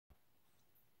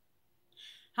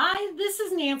Hi, this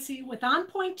is Nancy with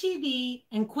OnPoint-TV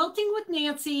and Quilting with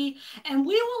Nancy, and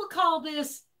we will call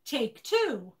this Take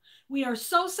Two. We are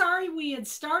so sorry we had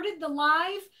started the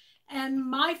live and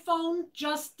my phone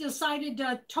just decided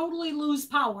to totally lose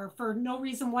power for no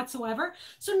reason whatsoever.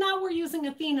 So now we're using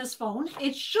Athena's phone.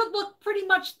 It should look pretty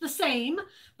much the same,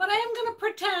 but I am going to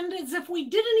pretend as if we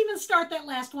didn't even start that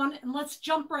last one, and let's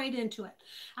jump right into it.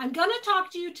 I'm going to talk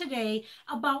to you today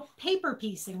about paper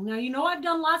piecing. Now, you know I've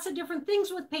done lots of different things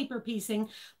with paper piecing,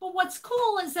 but what's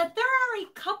cool is that there are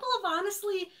a couple of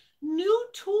honestly new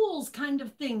tools kind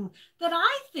of thing that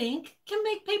I think can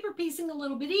make paper piecing a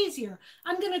little bit easier.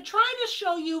 I'm going to try to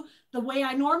show you the way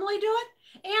I normally do it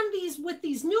and with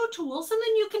these new tools, and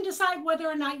then you can decide whether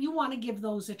or not you want to give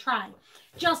those a try.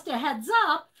 Just a heads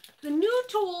up, the new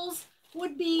tools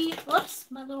would be, oops,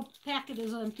 my little packet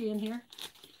is empty in here.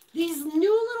 These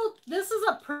new this is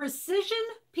a precision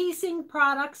piecing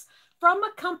products from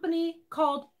a company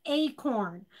called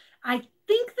Acorn. I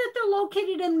think that they're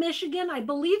located in Michigan. I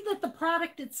believe that the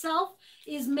product itself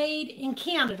is made in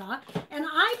Canada, and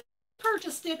I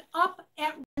purchased it up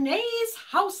at Renee's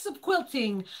House of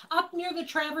Quilting up near the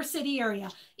Traverse City area.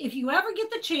 If you ever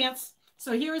get the chance,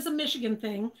 so here's a Michigan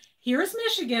thing. Here's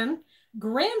Michigan,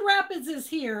 Grand Rapids is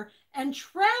here, and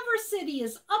Traverse City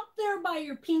is up there by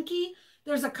your pinky.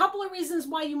 There's a couple of reasons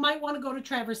why you might want to go to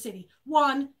Traverse City.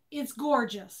 One, it's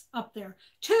gorgeous up there.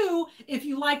 Two, if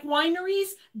you like wineries,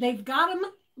 they've got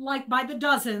them like by the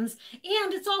dozens.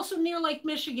 And it's also near Lake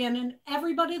Michigan. And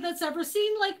everybody that's ever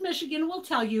seen Lake Michigan will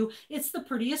tell you it's the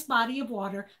prettiest body of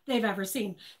water they've ever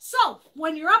seen. So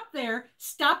when you're up there,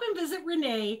 stop and visit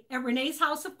Renee at Renee's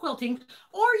House of Quilting,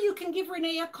 or you can give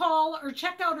Renee a call or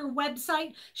check out her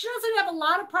website. She doesn't have a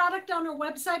lot of product on her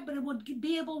website, but it would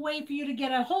be a way for you to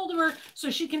get a hold of her so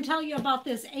she can tell you about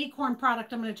this Acorn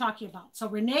product I'm going to talk to you about. So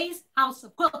Renee's House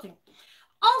of Quilting.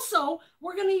 Also,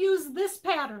 we're going to use this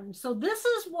pattern. So this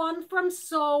is one from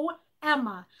Sew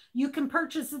Emma. You can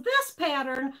purchase this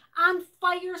pattern on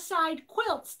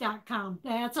firesidequilts.com.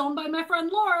 That's owned by my friend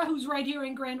Laura, who's right here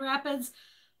in Grand Rapids.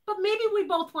 But maybe we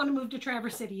both want to move to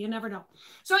Traverse City. You never know.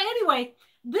 So anyway,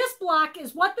 this block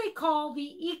is what they call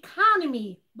the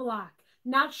economy block.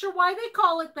 Not sure why they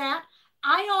call it that.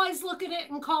 I always look at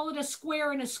it and call it a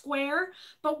square and a square,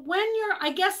 but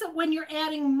I guess that when you're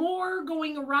adding more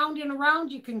going around and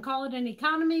around, you can call it an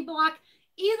economy block.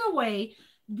 Either way,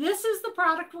 this is the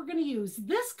product we're going to use.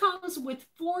 This comes with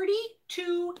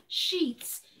 42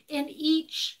 sheets in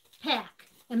each pack,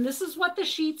 and this is what the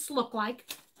sheets look like.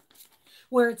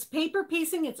 Where it's paper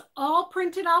piecing, it's all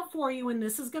printed out for you, and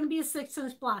this is going to be a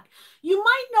 6-inch block. You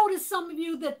might notice, some of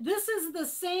you, that this is the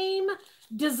same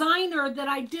designer that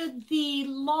I did the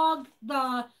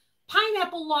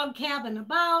pineapple log cabin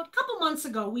about a couple months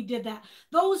ago. We did that.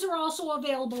 Those are also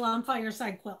available on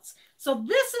Fireside Quilts. So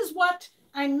this is what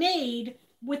I made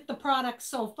with the products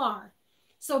so far.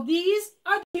 So these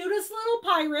are the cutest little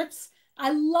pirates.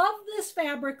 I love this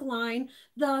fabric line.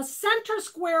 The center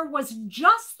square was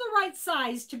just the right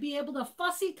size to be able to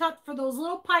fussy cut for those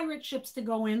little pirate ships to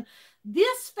go in.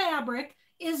 This fabric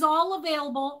is all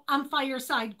available on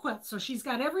Fireside Quilt. So she's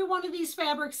got every one of these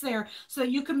fabrics there so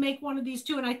you can make one of these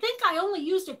too. And I think I only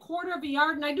used 1/4 of a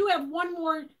yard, and I do have one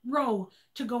more row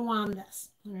to go on this.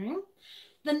 All right.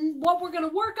 Then what we're going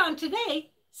to work on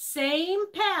today,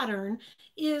 same pattern,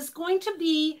 is going to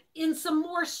be in some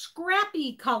more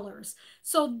scrappy colors.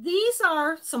 So these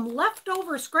are some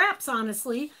leftover scraps,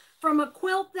 honestly, from a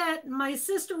quilt that my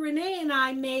sister Renee and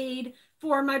I made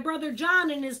for my brother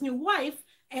John and his new wife.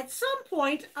 At some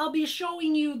point, I'll be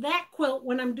showing you that quilt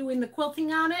when I'm doing the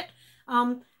quilting on it.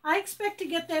 I expect to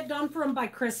get that done for him by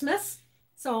Christmas.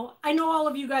 So I know all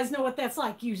of you guys know what that's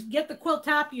like. You get the quilt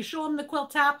top, you show him the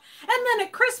quilt top, and then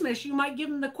at Christmas, you might give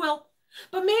him the quilt,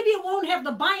 but maybe it won't have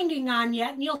the binding on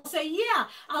yet, and you'll say, yeah,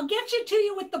 I'll get you to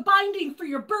you with the binding for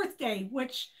your birthday,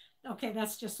 which, okay,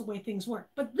 that's just the way things work.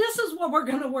 But this is what we're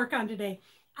going to work on today.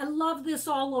 I love this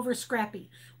all over scrappy.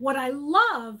 What I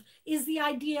love is the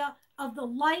idea of the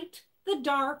light, the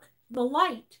dark, the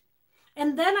light.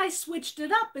 And then I switched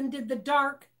it up and did the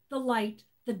dark, the light,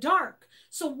 the dark.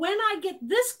 So when I get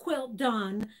this quilt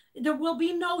done, there will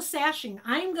be no sashing.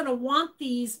 I'm going to want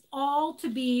these all to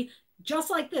be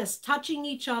just like this, touching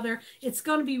each other. It's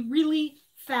going to be really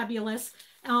fabulous.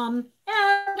 And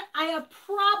I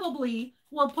probably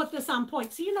will put this on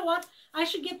point. So you know what? I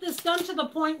should get this done to the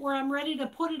point where I'm ready to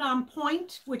put it on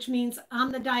point, which means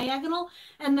on the diagonal.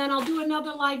 And then I'll do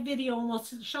another live video and we'll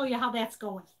show you how that's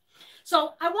going.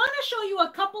 So I want to show you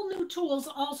a couple new tools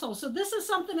also. So this is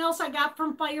something else I got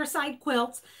from Fireside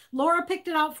Quilts. Laura picked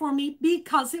it out for me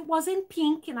because it was in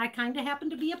pink, and I kind of happen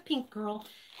to be a pink girl.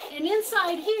 And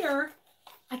inside here,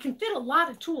 I can fit a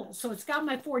lot of tools. So it's got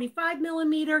my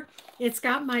 45mm. It's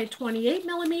got my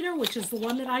 28mm, which is the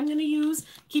one that I'm going to use.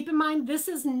 Keep in mind, this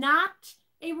is not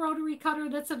a rotary cutter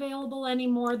that's available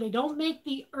anymore. They don't make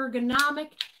the ergonomic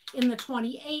in the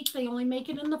 28. They only make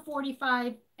it in the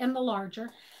 45 and the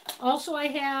larger. Also, I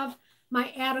have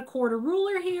my add a quarter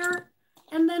ruler here.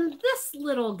 And then this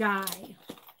little guy.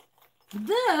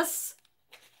 This,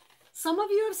 some of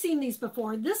you have seen these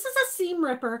before. This is a seam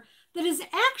ripper that is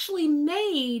actually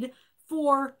made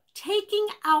for taking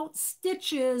out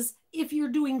stitches if you're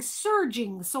doing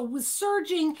serging. So with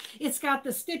serging, it's got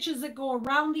the stitches that go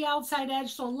around the outside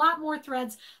edge, so a lot more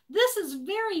threads. This is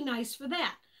very nice for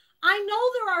that. I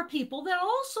know there are people that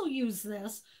also use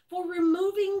this for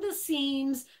removing the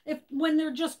seams when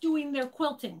they're just doing their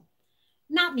quilting.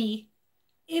 Not me.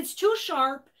 It's too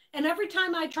sharp. And every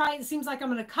time I try it, it seems like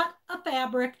I'm going to cut a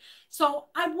fabric. So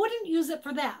I wouldn't use it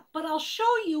for that. But I'll show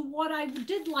you what I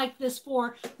did like this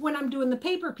for when I'm doing the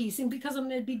paper piecing, because I'm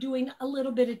going to be doing a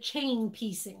little bit of chain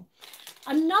piecing.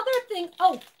 Another thing,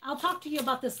 oh, I'll talk to you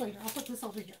about this later. I'll put this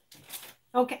over here.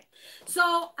 Okay,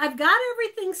 so I've got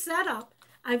everything set up.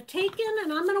 I've taken,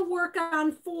 and I'm going to work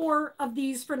on 4 of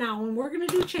these for now, and we're going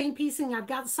to do chain piecing. I've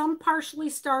got some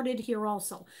partially started here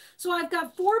also. So I've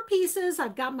got 4 pieces.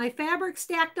 I've got my fabric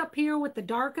stacked up here with the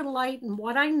dark and light and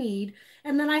what I need.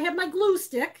 And then I have my glue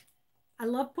stick. I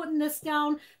love putting this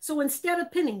down. So instead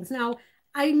of pinnings, now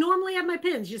I normally have my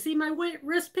pins. You see my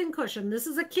wrist pin cushion. This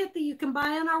is a kit that you can buy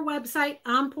on our website,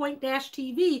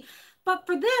 OnPoint-TV. But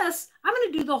for this, I'm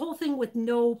going to do the whole thing with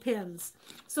no pins.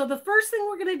 So the first thing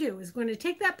we're going to do is going to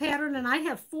take that pattern, and I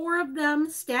have 4 of them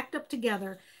stacked up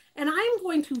together, and I'm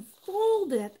going to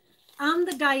fold it on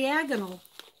the diagonal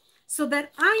so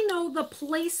that I know the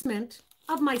placement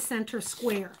of my center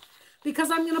square, because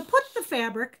I'm going to put the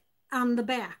fabric on the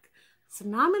back. So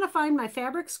now I'm going to find my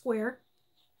fabric square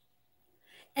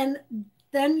and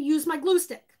then use my glue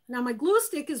stick. Now my glue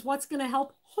stick is what's going to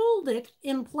help hold it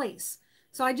in place.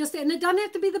 So and it doesn't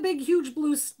have to be the big, huge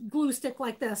glue stick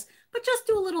like this, but just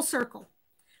do a little circle.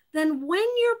 Then when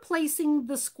you're placing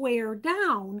the square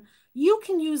down, you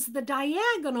can use the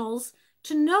diagonals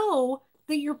to know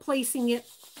that you're placing it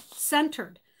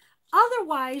centered.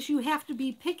 Otherwise, you have to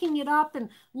be picking it up and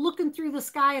looking through the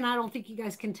sky, and I don't think you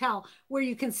guys can tell where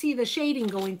you can see the shading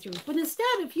going through. But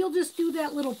instead, if you'll just do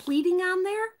that little pleating on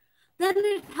there, then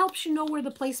it helps you know where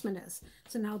the placement is.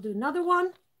 So now I'll do another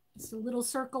one. It's a little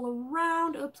circle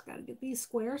around. Oops, got to get these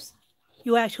squares.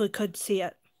 You actually could see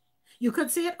it. You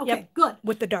could see it? Okay, yep, good.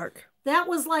 With the dark. That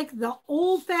was like the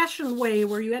old-fashioned way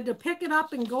where you had to pick it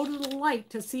up and go to the light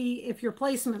to see if your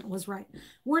placement was right.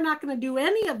 We're not going to do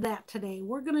any of that today.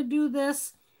 We're going to do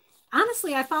this.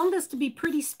 Honestly, I found this to be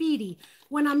pretty speedy.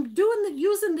 When I'm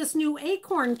using this new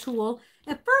Acorn tool,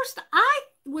 at first I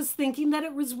was thinking that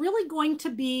it was really going to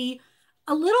be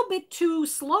a little bit too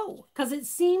slow because it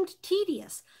seemed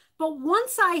tedious. But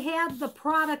once I had the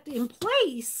product in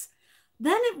place,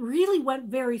 then it really went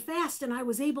very fast and I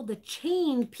was able to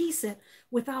chain piece it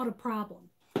without a problem.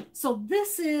 So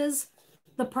this is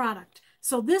the product.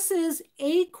 So this is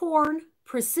Acorn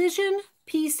Precision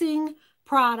Piecing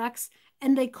Products,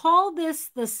 and they call this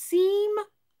the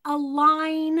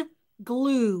SeamAlign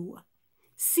Glue.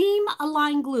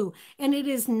 SeamAlign Glue, and it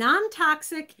is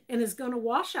non-toxic and is going to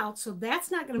wash out, so that's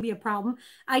not going to be a problem.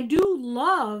 I do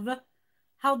love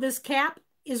how this cap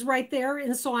is right there,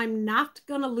 and so I'm not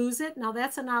going to lose it. Now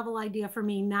that's a novel idea for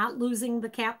me, not losing the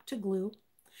cap to glue.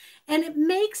 And it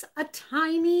makes a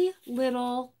tiny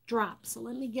little drop. So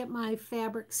let me get my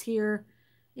fabrics here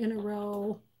in a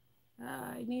row.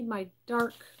 I need my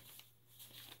dark.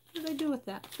 What did I do with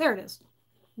that? There it is.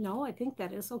 No, I think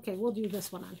that is. Okay, we'll do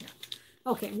this one on here.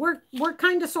 Okay, we're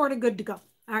kind of sort of good to go.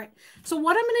 All right, so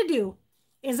what I'm going to do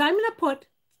is I'm going to put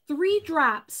 3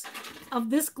 drops of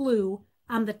this glue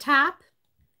on the top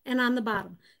and on the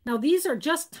bottom. Now, these are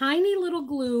just tiny little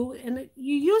glue, and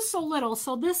you use so little.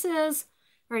 So this is,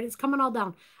 all right, it's coming all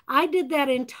down. I did that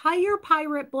entire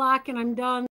pirate block, and I'm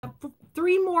done.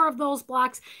 3 more of those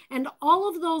blocks, and all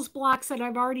of those blocks that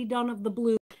I've already done of the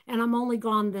blue, and I'm only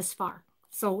gone this far.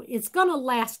 So it's going to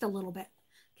last a little bit.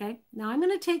 Okay, now I'm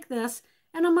going to take this,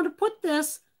 and I'm going to put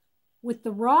this with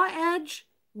the raw edge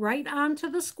right onto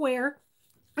the square.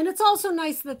 And it's also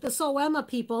nice that the Sew Emma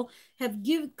people have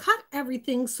cut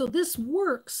everything so this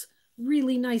works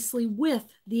really nicely with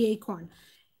the Acorn.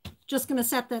 Just going to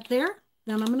set that there.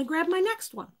 Then I'm going to grab my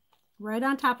next one right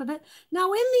on top of it.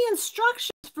 Now in the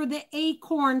instructions for the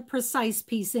Acorn Precise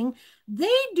Piecing, they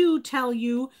do tell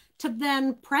you to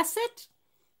then press it.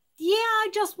 Yeah, I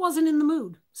just wasn't in the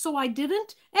mood, so I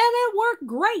didn't, and it worked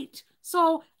great.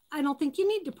 So I don't think you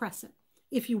need to press it.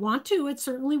 If you want to, it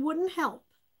certainly wouldn't help.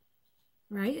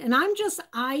 right? And I'm just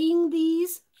eyeing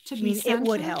these to be centered. It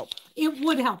would help. It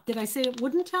would help. Did I say it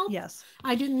wouldn't help? Yes.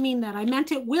 I didn't mean that. I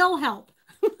meant it will help.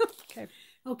 Okay.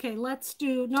 Okay, let's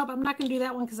do, nope, I'm not going to do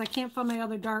that one because I can't find my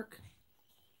other dark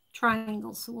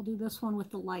triangles. So we'll do this one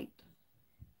with the light.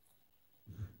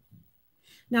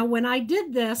 Now, when I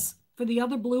did this for the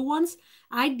other blue ones,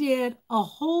 I did a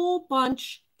whole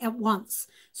bunch at once.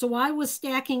 So I was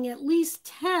stacking at least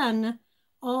 10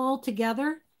 all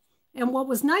together. And what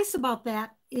was nice about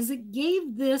that is it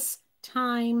gave this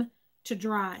time to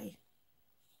dry.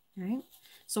 Right?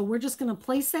 So we're just going to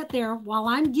place that there. While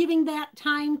I'm giving that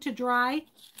time to dry,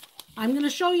 I'm going to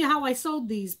show you how I sewed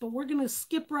these, but we're going to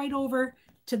skip right over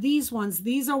to these ones.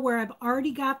 These are where I've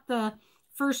already got the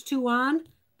first two on.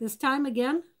 This time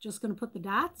again, just going to put the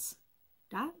dots,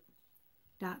 dot,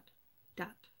 dot,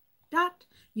 dot, dot.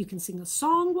 You can sing a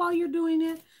song while you're doing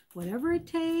it, whatever it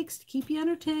takes to keep you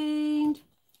entertained.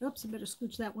 Oops, I better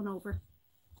scooch that one over.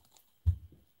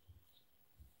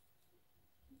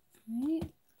 All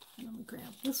right. I'm going to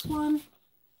grab this one.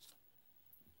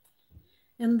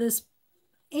 And this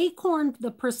Acorn,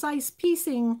 the precise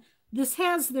piecing,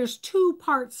 there's two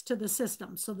parts to the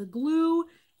system. So the glue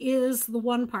is the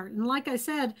one part. And like I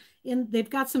said, they've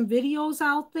got some videos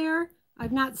out there.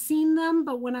 I've not seen them,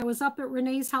 but when I was up at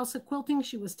Renee's house of quilting,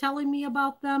 she was telling me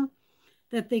about them,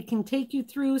 that they can take you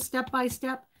through step by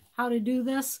step how to do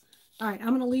this. All right, I'm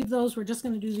going to leave those. We're just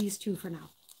going to do these two for now.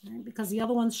 Right, because the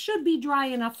other ones should be dry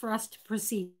enough for us to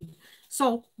proceed.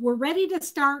 So we're ready to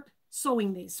start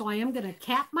sewing these. So I am going to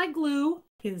cap my glue.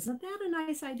 Isn't that a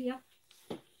nice idea?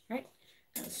 All right,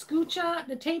 scooch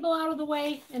the table out of the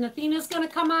way, and Athena's going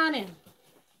to come on in.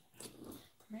 All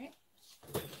right.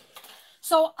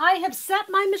 So I have set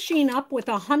my machine up with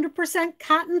 100%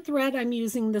 cotton thread. I'm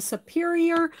using the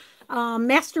Superior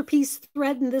Masterpiece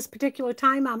thread in this particular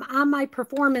time. I'm on my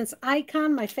Performance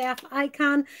Icon, my FAF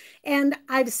icon, and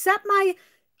I've set my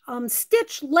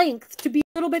stitch length to be a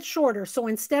little bit shorter. So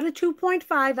instead of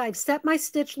 2.5, I've set my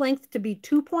stitch length to be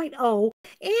 2.0,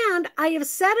 and I have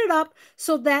set it up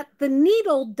so that the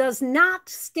needle does not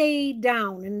stay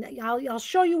down. And I'll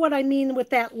show you what I mean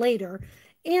with that later.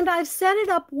 And I've set it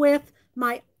up with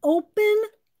my open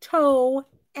toe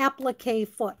applique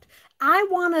foot. I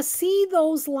want to see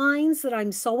those lines that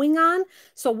I'm sewing on.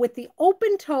 So with the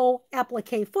open toe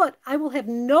applique foot, I will have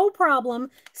no problem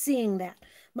seeing that.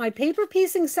 My paper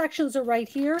piecing sections are right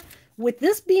here. With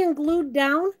this being glued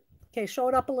down, okay, show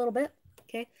it up a little bit.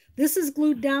 Okay, this is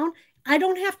glued down. I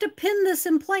don't have to pin this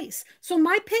in place. So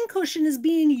my pin cushion is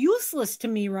being useless to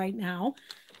me right now.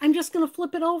 I'm just going to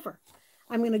flip it over.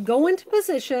 I'm going to go into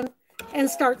position and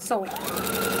start sewing.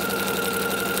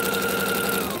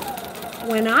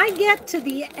 When I get to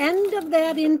the end of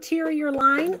that interior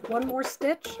line, one more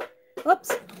stitch.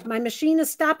 Oops, my machine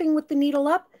is stopping with the needle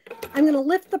up. I'm going to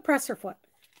lift the presser foot,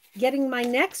 getting my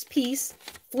next piece,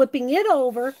 flipping it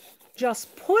over,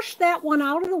 just push that one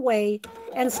out of the way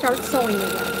and start sewing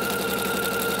again.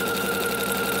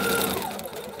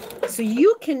 So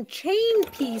you can chain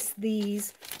piece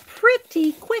these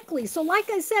pretty quickly. So like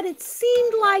I said, it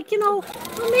seemed like, well,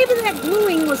 maybe that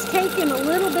gluing was taking a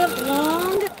little bit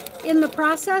long in the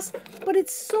process, but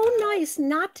it's so nice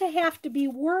not to have to be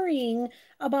worrying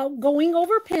about going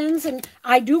over pins. And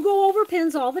I do go over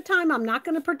pins all the time. I'm not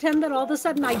going to pretend that all of a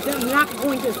sudden I'm not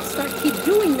going to keep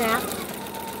doing that.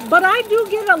 But I do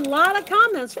get a lot of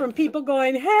comments from people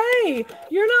going, hey,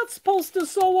 you're not supposed to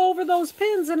sew over those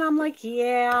pins. And I'm like,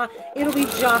 yeah, it'll be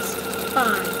just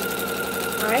fine.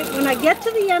 All right, when I get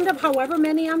to the end of however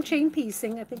many I'm chain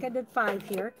piecing, I think I did 5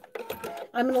 here,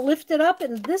 I'm going to lift it up,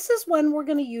 and this is when we're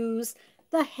going to use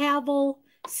the Havel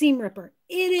seam ripper.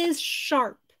 It is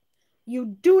sharp. You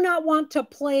do not want to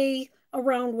play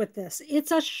around with this. It's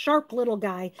a sharp little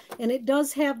guy, and it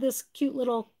does have this cute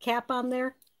little cap on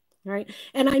there. All right,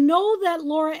 and I know that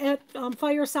Laura at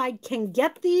Fireside can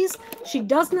get these. She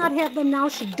does not have them now.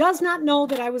 She does not know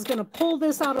that I was going to pull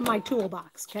this out of my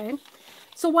toolbox, okay?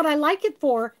 So what I like it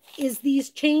for is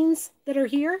these chains that are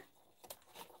here,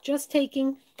 just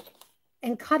taking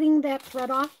and cutting that thread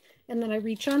off, and then I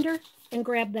reach under and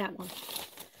grab that one.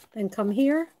 Then come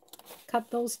here,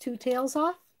 cut those 2 tails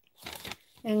off,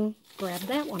 and grab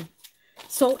that one.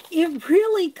 So it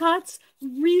really cuts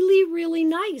really, really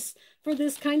nice for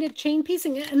this kind of chain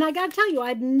piecing. And I got to tell you,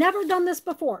 I've never done this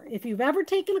before. If you've ever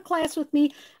taken a class with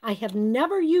me, I have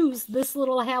never used this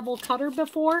little Havel cutter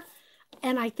before.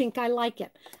 And I think I like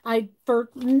it. For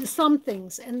some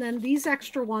things. And then these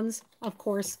extra ones, of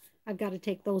course, I've got to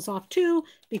take those off too,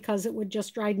 because it would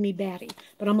just drive me batty.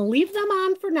 But I'm going to leave them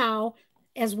on for now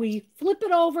as we flip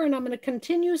it over, and I'm going to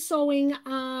continue sewing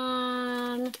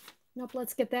on. Nope,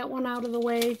 let's get that one out of the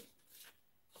way.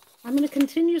 I'm going to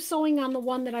continue sewing on the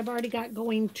one that I've already got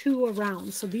going 2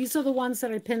 around. So these are the ones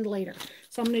that I pinned later.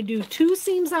 So I'm going to do 2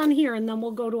 seams on here, and then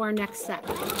we'll go to our next set.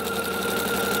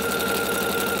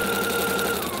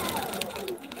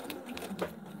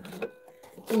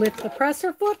 Lift the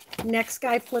presser foot, next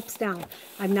guy flips down.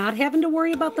 I'm not having to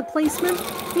worry about the placement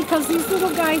because these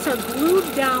little guys are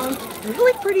glued down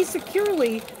really pretty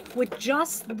securely with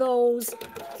just those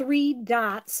 3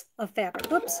 dots of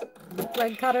fabric. Oops,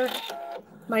 thread cutter.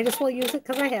 Might as well use it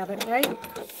because I have it, right?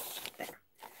 There.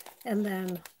 And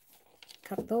then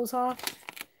cut those off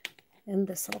and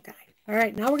this little guy. All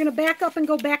right, now we're going to back up and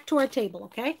go back to our table,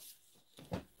 okay?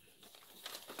 All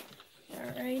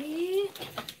righty.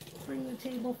 Bring the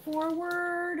table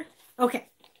forward. Okay,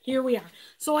 here we are.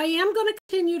 So I am going to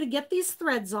continue to get these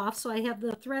threads off. So I have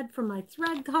the thread from my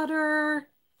thread cutter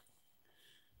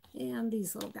and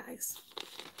these little guys.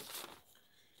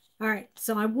 All right,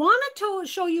 so I wanted to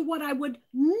show you what I would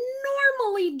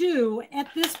normally do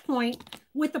at this point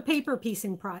with the paper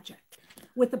piecing project.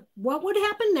 What would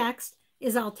happen next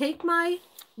is I'll take my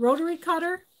rotary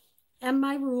cutter and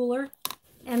my ruler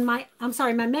and my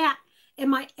mat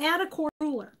and my AccuQuilt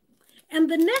ruler. And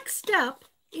the next step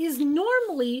is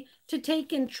normally to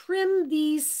take and trim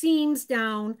these seams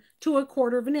down to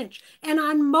 1/4 inch. And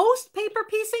on most paper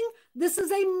piecing, this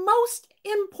is a most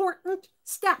important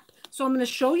step. So I'm going to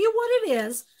show you what it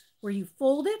is, where you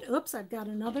fold it. Oops, I've got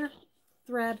another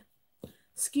thread.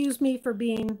 Excuse me for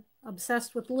being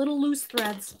obsessed with little loose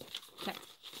threads. Okay.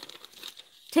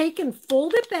 Take and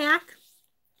fold it back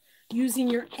using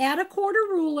your AccuQuilt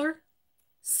ruler.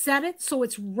 Set it so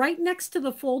it's right next to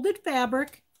the folded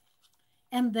fabric,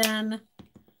 and then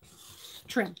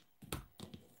trim. All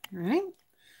right.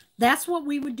 That's what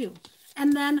we would do.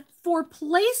 And then for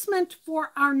placement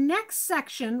for our next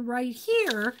section right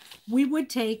here, we would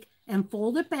take and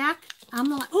fold it back on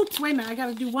the, oops, wait a minute. I got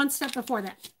to do one step before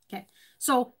that. Okay.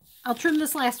 So I'll trim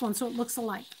this last one so it looks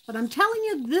alike. But I'm telling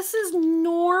you, this is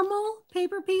normal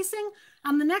paper piecing.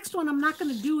 On the next one, I'm not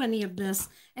going to do any of this.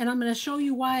 And I'm going to show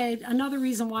you why, another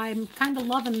reason why I'm kind of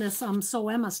loving this Sew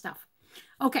Emma stuff.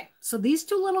 Okay, so these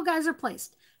 2 little guys are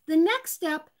placed. The next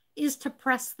step is to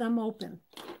press them open.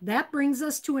 That brings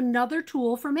us to another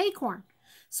tool from Acorn.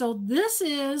 So this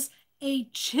is a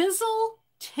chisel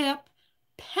tip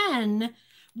pen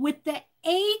with the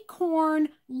Acorn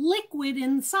liquid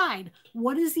inside.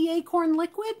 What is the Acorn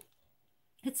liquid?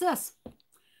 It's this.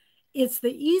 It's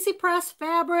the Easy Press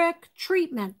Fabric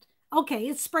Treatment. Okay,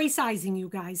 it's spray sizing, you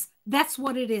guys. That's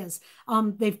what it is.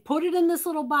 They've put it in this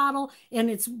little bottle, and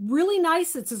it's really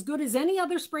nice. It's as good as any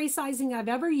other spray sizing I've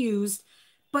ever used.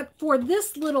 But for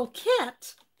this little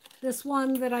kit, this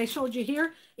one that I showed you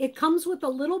here, it comes with a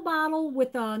little bottle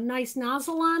with a nice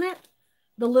nozzle on it,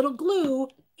 the little glue,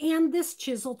 and this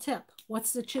chisel tip.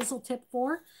 What's the chisel tip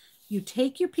for? You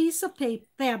take your piece of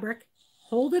fabric,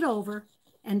 hold it over,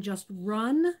 and just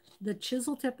run the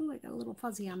chisel tip. Oh, I got a little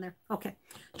fuzzy on there. Okay.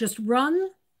 Just run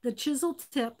the chisel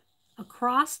tip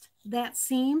across that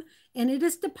seam, and it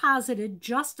is deposited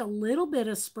just a little bit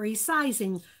of spray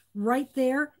sizing right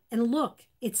there. And look,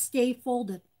 it stay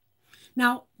folded.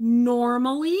 Now,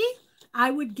 normally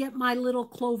I would get my little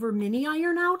Clover mini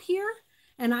iron out here,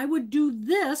 and I would do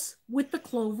this with the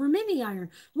Clover mini iron,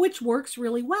 which works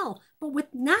really well. But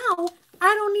with now,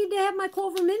 I don't need to have my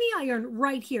Clover mini iron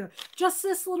right here. Just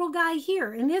this little guy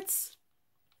here. And it's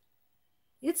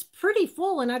pretty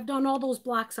full, and I've done all those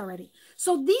blocks already.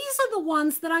 So these are the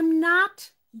ones that I'm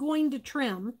not going to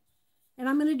trim, and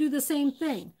I'm going to do the same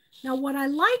thing. Now, what I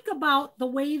like about the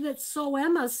way that Sew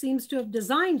Emma seems to have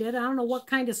designed it, I don't know what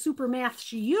kind of super math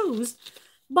she used,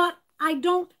 but I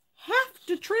don't have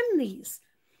to trim these.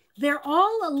 They're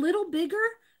all a little bigger,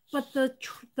 but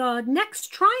the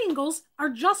next triangles are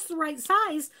just the right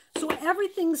size, so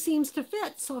everything seems to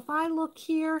fit. So if I look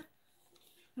here,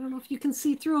 I don't know if you can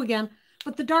see through again,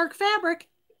 but the dark fabric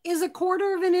is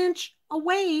 1/4 inch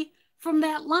away from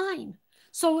that line.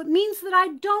 So it means that I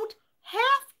don't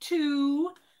have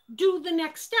to do the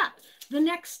next step. The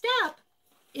next step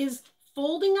is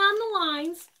folding on the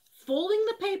lines, folding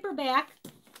the paper back,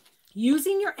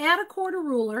 using your AccuQuilt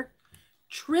ruler,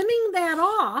 trimming that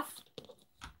off,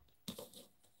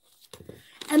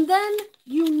 and then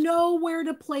you know where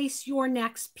to place your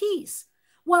next piece.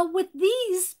 Well, with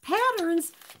these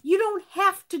patterns, you don't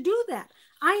have to do that.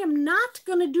 I am not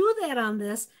going to do that on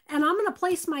this, and I'm going to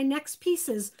place my next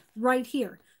pieces right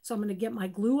here. So I'm going to get my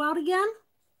glue out again.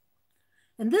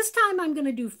 And this time I'm going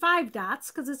to do 5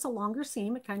 dots because it's a longer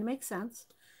seam. It kind of makes sense.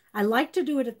 I like to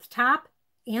do it at the top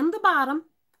and the bottom,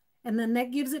 and then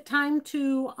that gives it time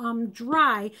to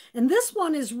dry. And this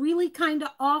one is really kind of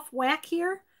off whack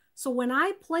here. So when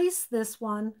I place this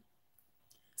one,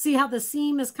 See how the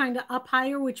seam is kind of up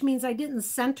higher, which means I didn't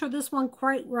center this one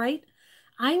quite right.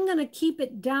 I'm going to keep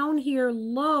it down here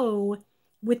low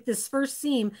with this first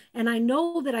seam, and I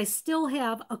know that I still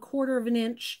have 1/4 of an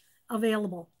inch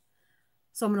available.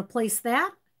 So I'm going to place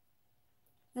that,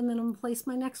 and then I'm going to place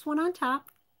my next one on top.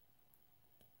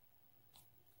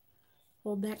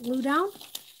 Hold that glue down.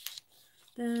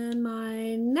 Then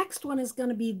my next one is going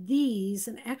to be these,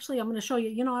 and actually I'm going to show you,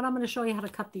 you know what, I'm going to show you how to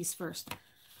cut these first.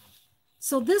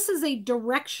 So this is a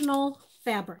directional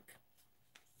fabric.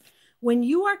 When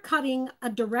you are cutting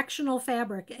a directional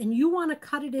fabric and you want to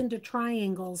cut it into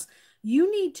triangles,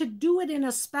 you need to do it in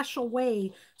a special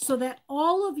way so that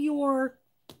all of your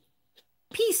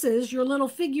pieces, your little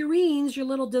figurines, your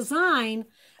little design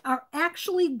are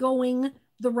actually going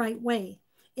the right way.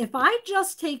 If I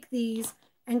just take these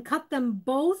and cut them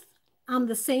both on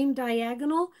the same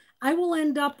diagonal, I will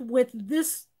end up with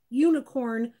this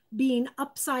unicorn being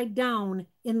upside down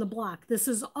in the block. This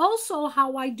is also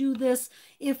how I do this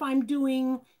if I'm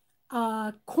doing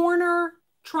corner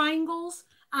triangles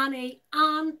on a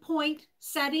on-point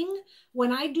setting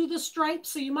when I do the stripes.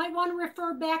 So you might want to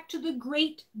refer back to the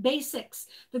Great Basics.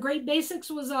 The Great Basics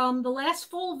was the last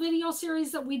full video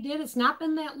series that we did. It's not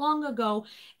been that long ago.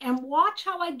 And watch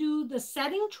how I do the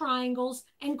setting triangles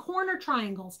and corner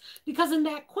triangles, because in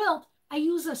that quilt, I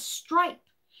use a stripe.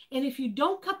 And if you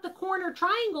don't cut the corner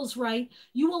triangles right,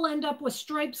 you will end up with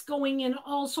stripes going in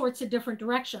all sorts of different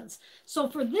directions. So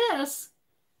for this,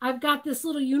 I've got this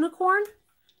little unicorn.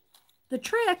 The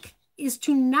trick is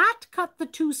to not cut the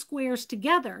two squares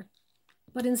together,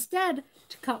 but instead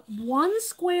to cut one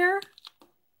square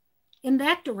in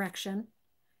that direction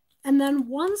and then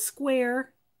one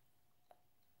square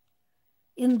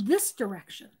in this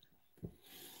direction.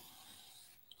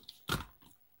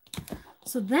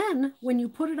 So then when you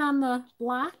put it on the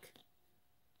block,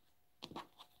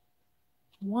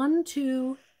 1,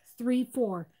 2, 3,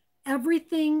 4,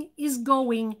 everything is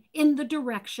going in the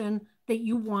direction that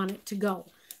you want it to go.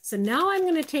 So now I'm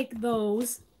going to take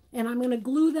those and I'm going to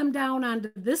glue them down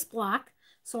onto this block.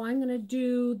 So I'm going to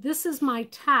do, this is my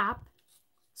top.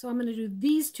 So I'm going to do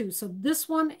these two. So this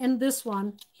one and this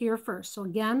one here first. So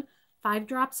again, 5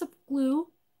 drops of glue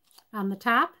on the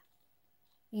top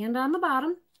and on the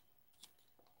bottom.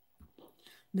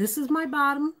 This is my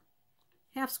bottom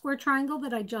half square triangle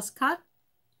that I just cut.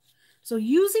 So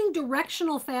using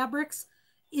directional fabrics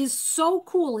is so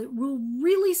cool. It will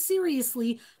really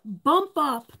seriously bump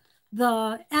up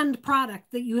the end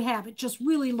product that you have. It just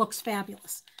really looks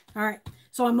fabulous. All right,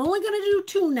 so I'm only going to do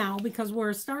 2 now because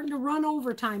we're starting to run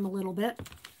over time a little bit.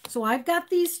 So I've got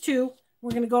these 2.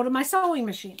 We're going to go to my sewing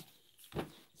machine.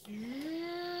 Okay,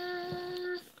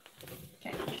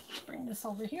 bring this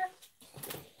over here.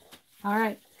 All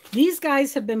right, these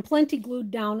guys have been plenty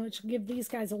glued down, which will give these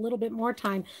guys a little bit more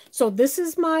time. So this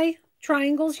is my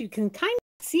triangles. You can kind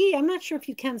of see, I'm not sure if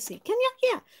you can see. Can you?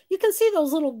 Yeah, you can see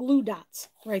those little glue dots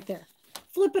right there.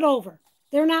 Flip it over.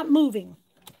 They're not moving.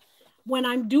 When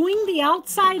I'm doing the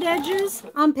outside edges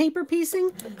on paper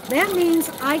piecing, that means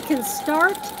I can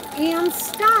start and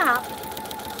stop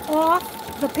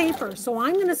off the paper. So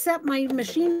I'm going to set my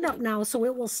machine up now so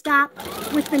it will stop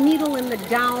with the needle in the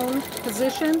down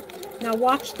position. Now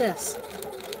watch this.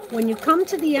 When you come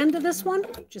to the end of this one,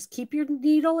 just keep your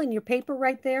needle and your paper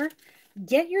right there.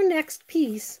 Get your next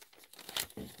piece.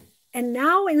 And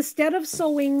now instead of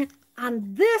sewing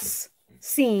on this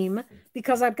seam,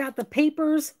 because I've got the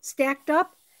papers stacked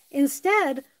up,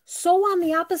 instead sew on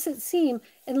the opposite seam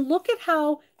and look at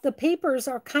how the papers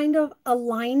are kind of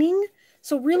aligning.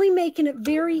 So really making it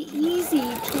very easy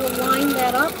to align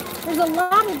that up. There's a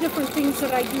lot of different things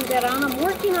that I do that on. I'm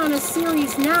working on a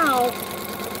series now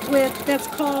that's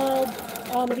called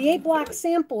the 8-block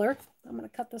sampler. I'm going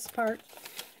to cut this part.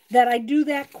 That I do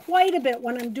that quite a bit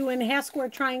when I'm doing half square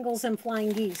triangles and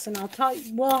flying geese. And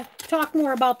we'll talk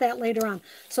more about that later on.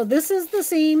 So this is the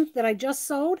seam that I just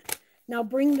sewed. Now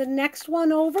bring the next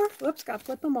one over. Whoops, got to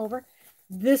flip them over.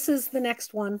 This is the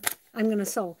next one I'm going to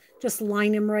sew. Just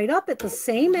line them right up at the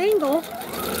same angle.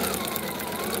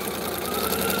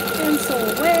 And sew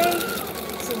away.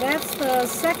 So that's the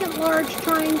second large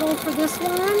triangle for this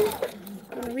one.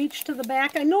 I'm going to reach to the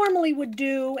back. I normally would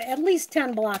do at least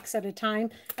 10 blocks at a time.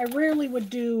 I rarely would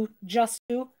do just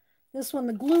 2. This one,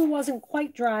 the glue wasn't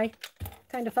quite dry.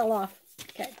 Kind of fell off.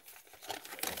 Okay.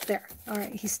 There. All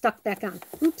right. He's stuck back on.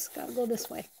 Oops. Got to go this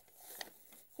way.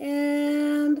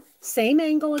 And same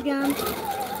angle again.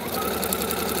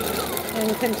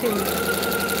 And continue.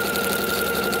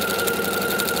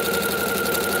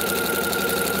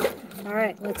 All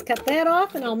right. Let's cut that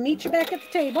off and I'll meet you back at the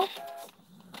table.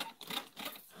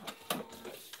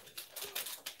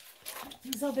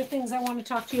 these other things I want to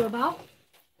talk to you about.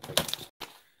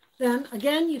 Then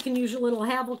again, you can use your little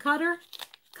Havel cutter.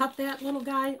 Cut that little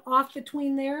guy off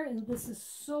between there. And this is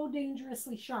so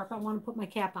dangerously sharp. I want to put my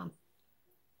cap on.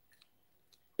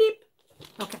 Beep.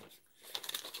 Okay.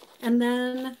 And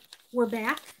then we're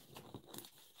back.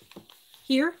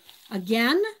 Here,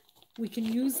 again, we can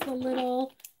use the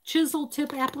little chisel tip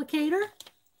applicator.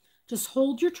 Just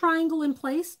hold your triangle in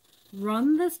place.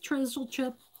 Run this chisel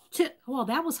tip. Well,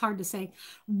 that was hard to say.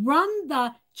 Run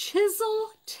the chisel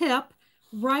tip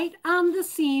right on the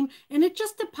seam, and it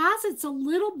just deposits a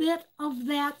little bit of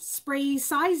that spray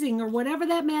sizing or whatever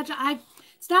that magic.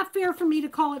 It's not fair for me to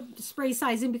call it spray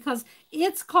sizing because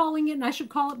it's calling it, and I should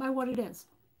call it by what it is.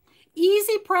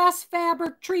 Easy press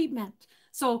fabric treatment.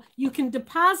 So you can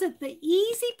deposit the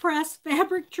easy press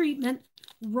fabric treatment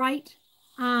right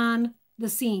on the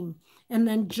seam. And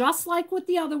then just like with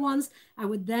the other ones, I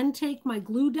would then take my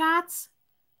glue dots.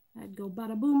 I'd go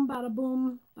bada boom, bada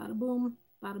boom, bada boom,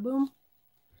 bada boom.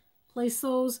 Place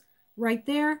those right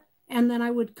there. And then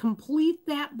I would complete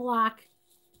that block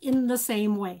in the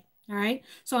same way. All right.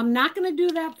 So I'm not going to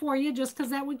do that for you just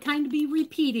because that would kind of be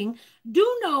repeating. Do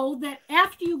know that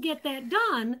after you get that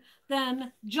done,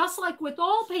 then just like with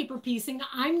all paper piecing,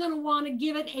 I'm going to want to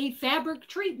give it a fabric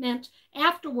treatment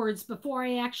afterwards before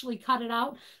I actually cut it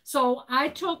out. So I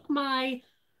took my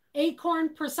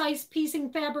Acorn Precise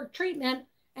Piecing Fabric Treatment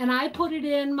and I put it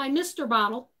in my Mister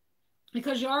bottle.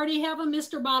 Because you already have a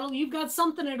Mister bottle, you've got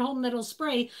something at home that'll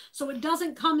spray, so it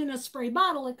doesn't come in a spray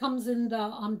bottle. It comes in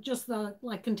the just the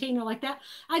like container like that.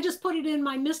 I just put it in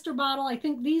my Mister bottle. I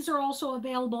think these are also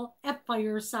available at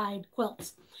Fireside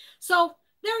Quilts. So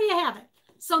there you have it.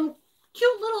 Some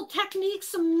cute little techniques,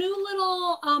 some new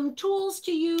little tools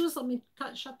to use. Let me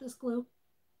shut this glue.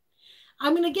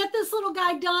 I'm going to get this little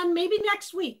guy done maybe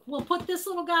next week. We'll put this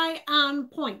little guy on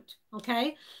point,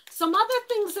 okay? Some other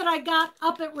things that I got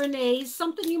up at Renee's,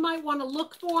 something you might want to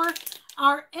look for,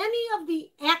 are any of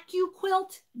the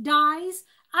AccuQuilt dies.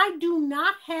 I do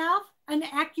not have an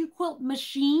AccuQuilt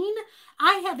machine.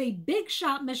 I have a Big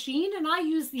Shot machine, and I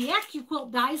use the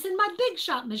AccuQuilt dies in my Big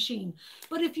Shot machine.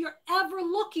 But if you're ever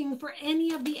looking for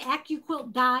any of the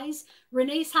AccuQuilt dies,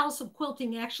 Renee's House of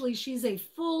Quilting, actually, she's a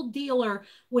full dealer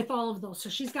with all of those. So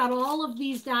she's got all of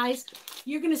these dies.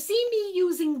 You're going to see me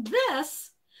using this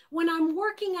when I'm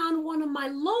working on one of my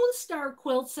Lone Star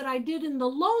quilts that I did in the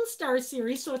Lone Star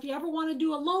series. So if you ever want to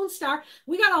do a Lone Star,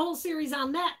 we got a whole series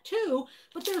on that too.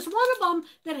 But there's one of them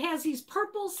that has these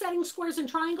purple setting squares and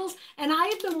triangles. And I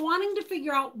have been wanting to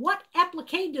figure out what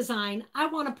applique design I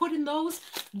want to put in those.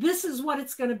 This is what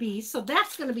it's going to be. So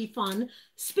that's going to be fun.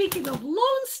 Speaking of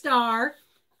Lone Star,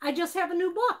 I just have a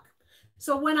new book.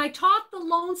 So when I taught the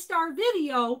Lone Star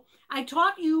video, I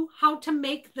taught you how to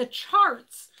make the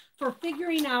charts for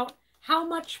figuring out how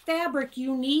much fabric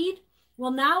you need.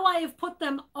 Well, now I have put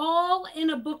them all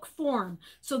in a book form.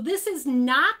 So this is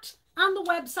not on the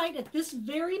website at this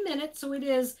very minute. So it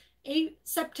is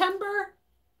September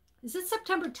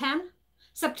 10th?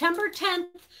 September 10th,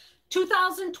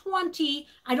 2020.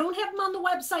 I don't have them on the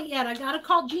website yet. I got to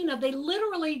call Gina. They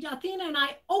literally, Athena and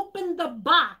I opened the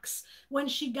box when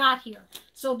she got here.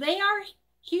 So they are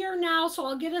here now, so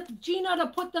I'll get Gina to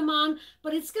put them on,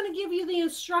 but it's going to give you the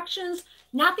instructions,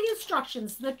 not the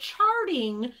instructions, the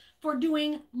charting for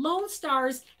doing Lone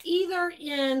Stars, either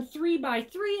in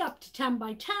 3x3 up to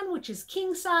 10x10, which is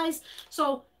king size.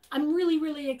 So I'm really,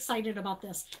 really excited about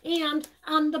this. And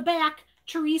on the back,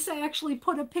 Teresa actually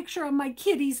put a picture of my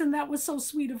kitties, and that was so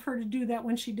sweet of her to do that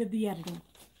when she did the editing.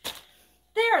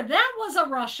 There, that was a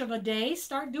rush of a day.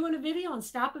 Start doing a video and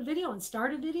stop a video and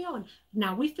start a video. And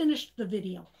now we finished the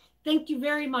video. Thank you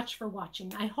very much for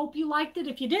watching. I hope you liked it.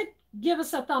 If you did, give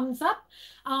us a thumbs up.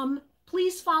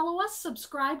 Please follow us,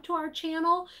 subscribe to our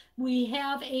channel. We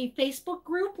have a Facebook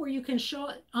group where you can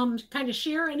kind of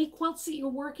share any quilts that you're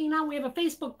working on. We have a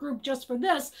Facebook group just for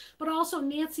this, but also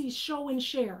Nancy's Show and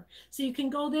Share. So you can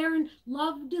go there and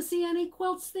love to see any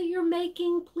quilts that you're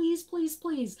making. Please, please,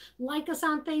 please like us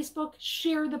on Facebook,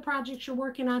 share the projects you're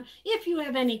working on. If you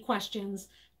have any questions,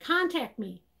 contact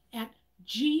me at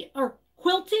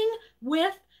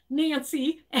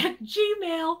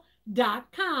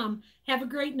quiltingwithnancy@gmail.com. Have a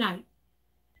great night.